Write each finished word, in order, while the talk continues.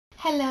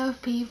Hello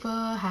people,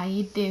 how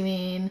you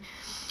doing?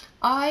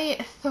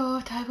 I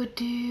thought I would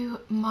do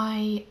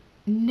my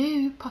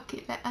new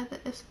pocket letter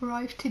that has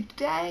arrived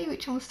today,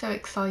 which I'm so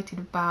excited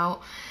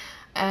about.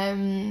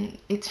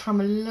 It's from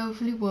a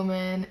lovely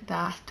woman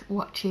that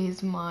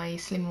watches my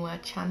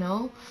Slimwear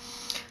channel.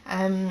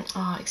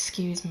 Oh,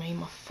 excuse me,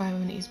 my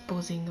phone is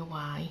buzzing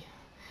away.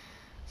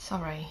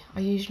 Sorry, I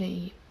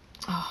usually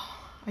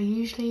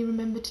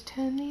remember to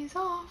turn these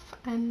off,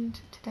 and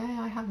today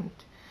I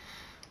haven't.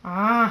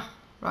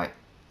 Right,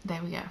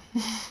 there we go.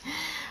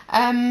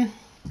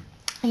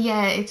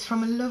 Yeah, it's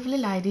from a lovely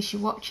lady. She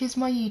watches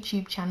my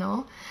YouTube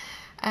channel.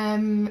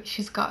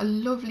 She's got a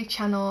lovely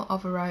channel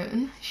of her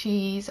own.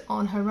 She's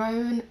on her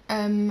own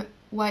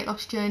weight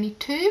loss journey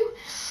too,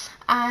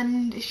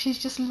 and she's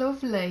just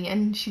lovely,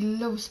 and she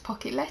loves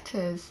pocket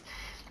letters,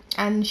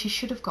 and she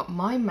should have got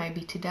mine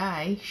maybe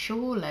today,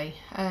 surely,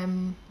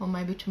 or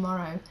maybe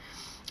tomorrow.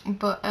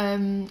 But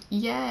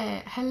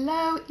yeah,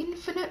 hello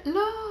Infinite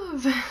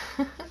Love.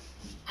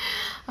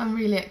 I'm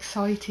really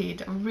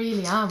excited, I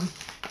really am.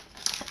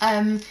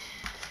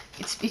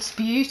 It's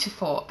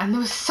beautiful, and there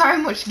was so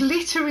much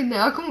glitter in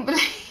there. I couldn't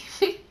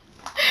believe it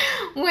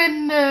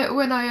when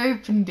I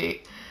opened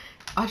it.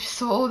 I just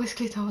saw all this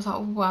glitter. I was like,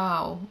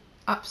 wow,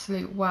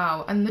 absolute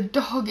wow. And the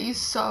dog is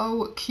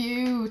so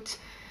cute.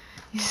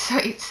 So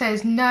it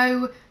says,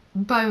 "No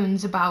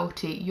bones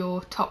about it,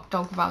 your top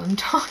dog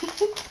Valentine."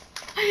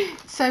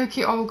 So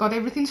cute. Oh god,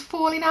 everything's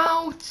falling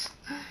out.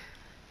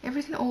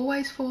 Everything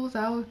always falls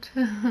out.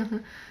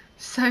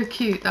 So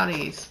cute, that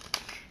is.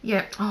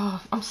 Yeah.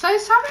 Oh, I'm so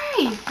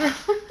sorry.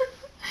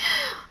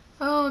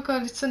 Oh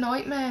god, it's a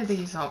nightmare,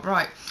 these are.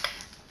 Right.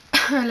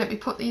 Let me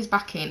put these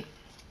back in.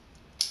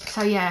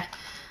 So yeah,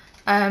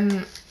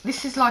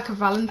 this is like a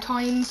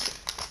Valentine's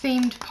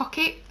themed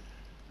pocket,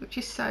 which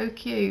is so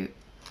cute.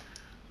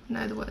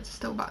 No, the words are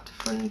still back to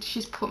front.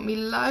 She's put me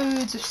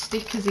loads of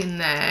stickers in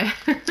there.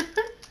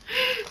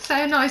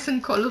 So nice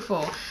and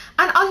colourful.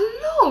 And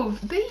I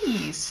love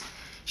these.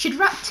 She'd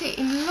wrapped it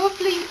in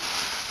lovely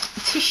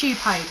tissue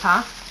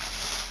paper,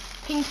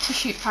 pink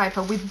tissue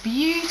paper with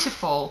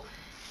beautiful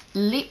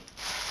lip.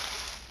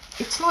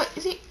 It's like,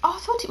 is it? Oh, I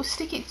thought it was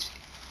sticky.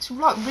 It's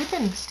like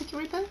ribbon, sticky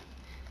ribbon.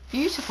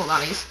 Beautiful,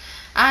 that is.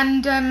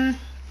 And I've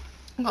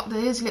got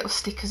these little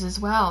stickers as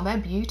well. They're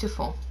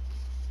beautiful.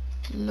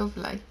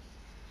 Lovely.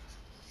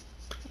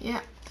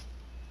 Yeah.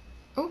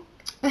 Oh.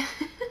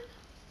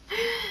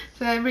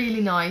 They're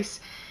really nice.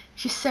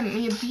 She sent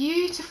me a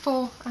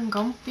beautiful, hang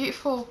on,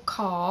 beautiful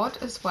card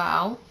as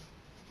well.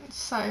 It's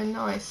so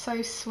nice,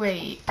 so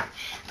sweet.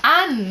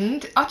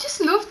 And I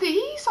just love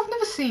these. I've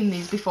never seen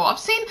these before.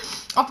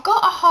 I've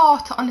got a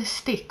heart on a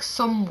stick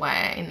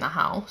somewhere in the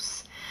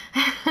house.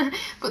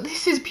 But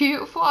this is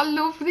beautiful. I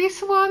love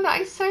this one.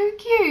 That is so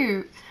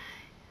cute.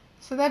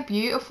 So they're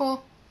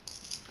beautiful.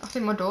 I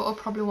think my daughter will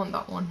probably want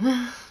that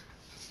one.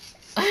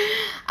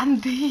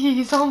 And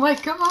these, oh my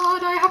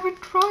god, I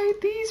haven't tried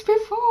these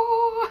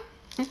before.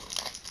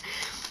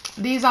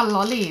 These are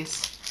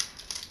lollies.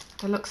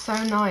 They look so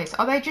nice.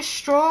 Are they just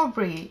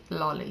strawberry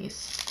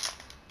lollies?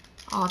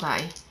 Are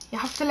they? You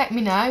have to let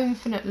me know,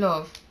 Infinite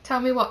Love.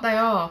 Tell me what they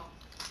are.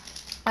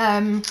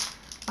 I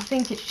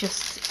think it's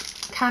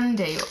just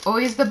candy. Or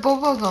is the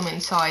bubble gum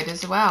inside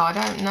as well? I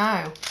don't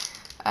know.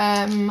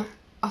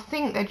 I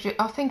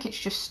think it's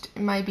just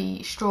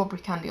maybe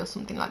strawberry candy or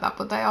something like that.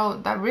 But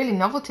they're really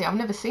novelty. I've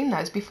never seen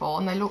those before,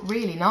 and they look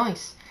really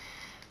nice.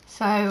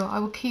 So I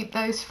will keep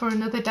those for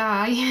another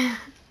day.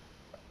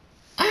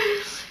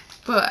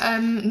 But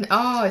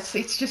oh,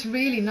 it's just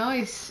really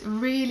nice.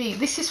 Really,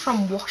 this is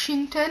from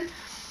Washington.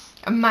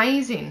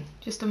 Amazing,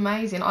 just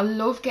amazing. I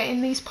love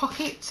getting these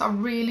pockets. I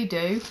really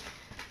do.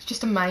 It's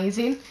just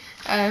amazing.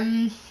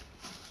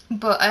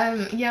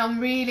 Yeah, I'm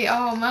really,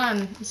 oh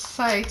man,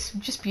 it's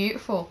just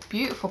beautiful,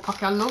 beautiful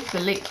pocket. I love the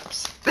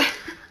lips.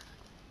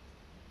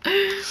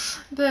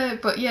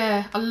 But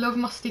yeah, I love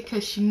my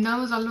stickers. She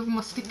knows I love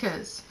my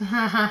stickers.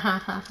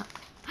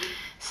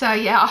 So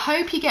yeah, I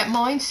hope you get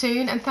mine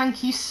soon, and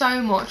thank you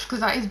so much, because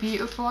that is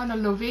beautiful and I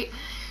love it.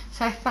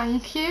 So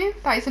thank you.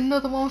 That is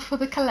another one for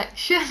the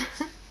collection.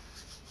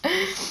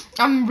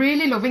 I'm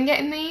really loving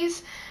getting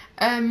these.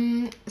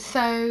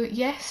 So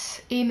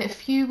yes, in a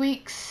few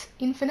weeks,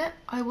 Infinite,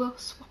 I will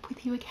swap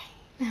with you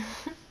again.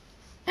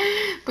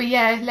 But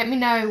yeah, let me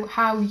know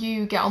how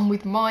you get on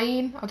with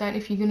mine. I don't know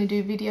if you're going to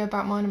do a video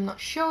about mine, I'm not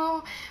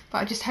sure, but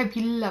I just hope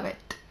you love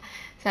it.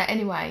 So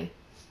anyway,